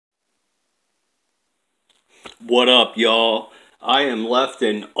What up, y'all? I am left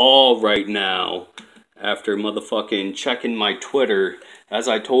in awe right now after motherfucking checking my Twitter. As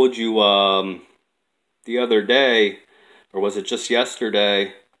I told you the other day, or was it just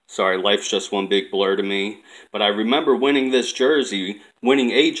yesterday? Sorry, life's just one big blur to me. But I remember winning a jersey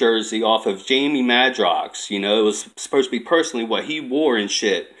off of Jamie Madrox. You know, it was supposed to be personally what he wore and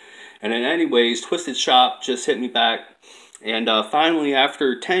shit. And then anyways, Twisted Shop just hit me back. And finally,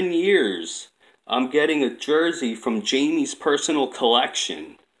 after 10 years... I'm getting a jersey from Jamie's personal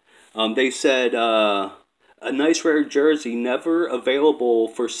collection. They said, a nice rare jersey never available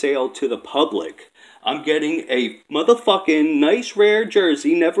for sale to the public. I'm getting a motherfucking nice rare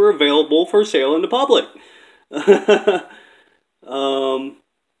jersey never available for sale in the public.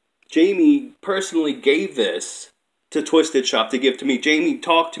 Jamie personally gave this to Twisted Shop to give to me. Jamie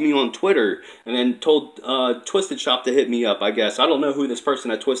talked to me on Twitter and then told Twisted Shop to hit me up, I guess. I don't know who this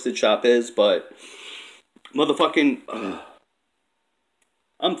person at Twisted Shop is, but motherfucking...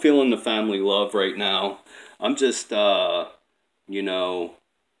 I'm feeling the family love right now. I'm just, you know,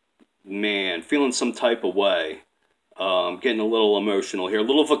 man, feeling some type of way. Getting a little emotional here. A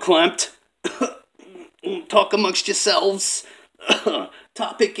little verklempt. Talk amongst yourselves.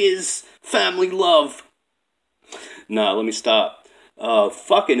 Topic is family love. Nah, let me stop.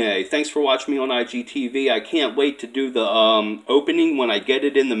 Fucking A. Thanks for watching me on IGTV. I can't wait to do the opening when I get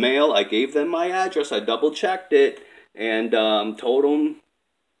it in the mail. I gave them my address. I double-checked it and told them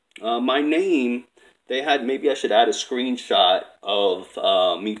my name. They had, maybe I should add a screenshot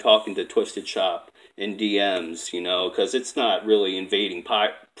of me talking to Twisted Shop in DMs, you know, because it's not really invading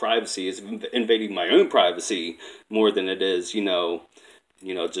privacy. It's invading my own privacy more than it is, you know,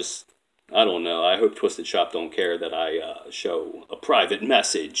 just... I don't know. I hope Twisted Shop don't care that I show a private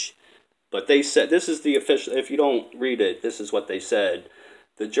message. But they said, this is the official, if you don't read it, this is what they said.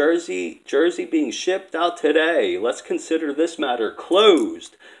 The jersey being shipped out today. Let's consider this matter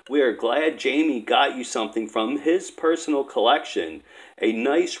closed. We are glad Jamie got you something from his personal collection. A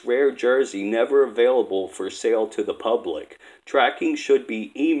nice rare jersey never available for sale to the public. Tracking should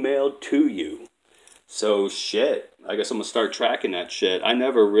be emailed to you. So, shit. I guess I'm going to start tracking that shit. I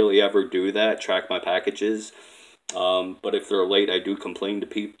never really ever do that, track my packages. But if they're late, I do complain to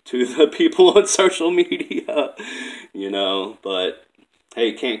the people on social media, you know. But,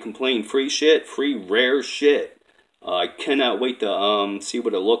 hey, can't complain. Free shit, free rare shit. I cannot wait to see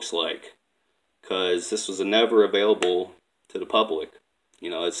what it looks like. Because this was never available to the public.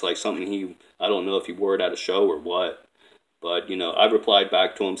 You know, it's like something I don't know if he wore it at a show or what. But, you know, I replied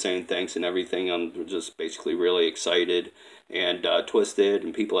back to him saying thanks and everything. I'm just basically really excited. And Twisted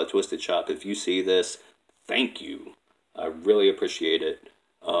and people at Twisted Shop, if you see this, thank you. I really appreciate it.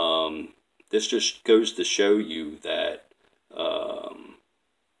 This just goes to show you that, I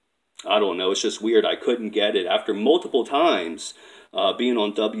don't know, it's just weird. I couldn't get it after multiple times being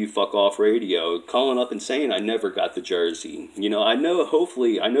on W Fuck Off Radio, calling up and saying I never got the jersey. You know, I know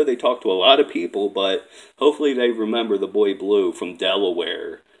they talk to a lot of people, but hopefully they remember the boy Blue from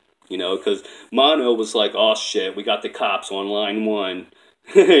Delaware. You know, because Mono was like, oh shit, we got the cops on line 1.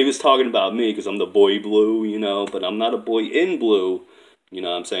 He was talking about me because I'm the boy Blue, you know, but I'm not a boy in blue, you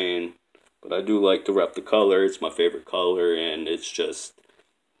know what I'm saying? But I do like to rep the color. It's my favorite color, and it's just...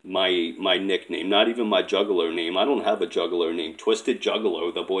 my nickname, not even my Juggalo name. I don't have a Juggalo name. Twisted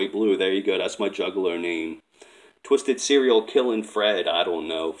Juggalo, the boy Blue. There you go. That's my Juggalo name. Twisted Serial Killing Fred. I don't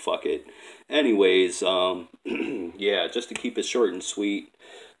know. Fuck it. Anyways, yeah, just to keep it short and sweet.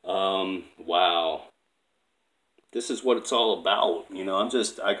 Wow. This is what it's all about. You know,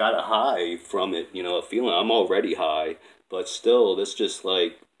 I got a high from it. You know, a feeling. I'm already high. But still, this just,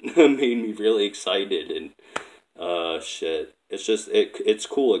 like, made me really excited. And, shit. It's just, it's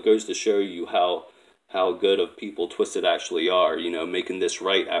cool. It goes to show you how good of people Twisted actually are, you know, making this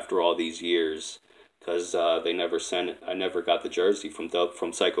right after all these years. Because they never sent it. I never got the jersey from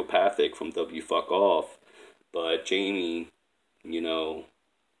Psychopathic, from W Fuck Off. But Jamie, you know,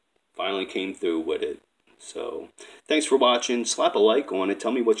 finally came through with it. So, thanks for watching. Slap a like on it.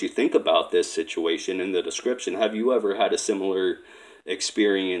 Tell me what you think about this situation in the description. Have you ever had a similar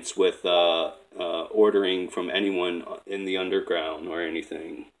experience with ordering from anyone in the underground or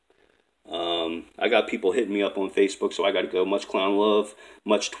anything? I got people hitting me up on Facebook, so I got to go. Much clown love,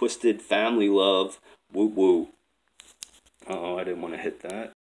 much Twisted family love. Woo woo. Oh, I didn't want to hit that.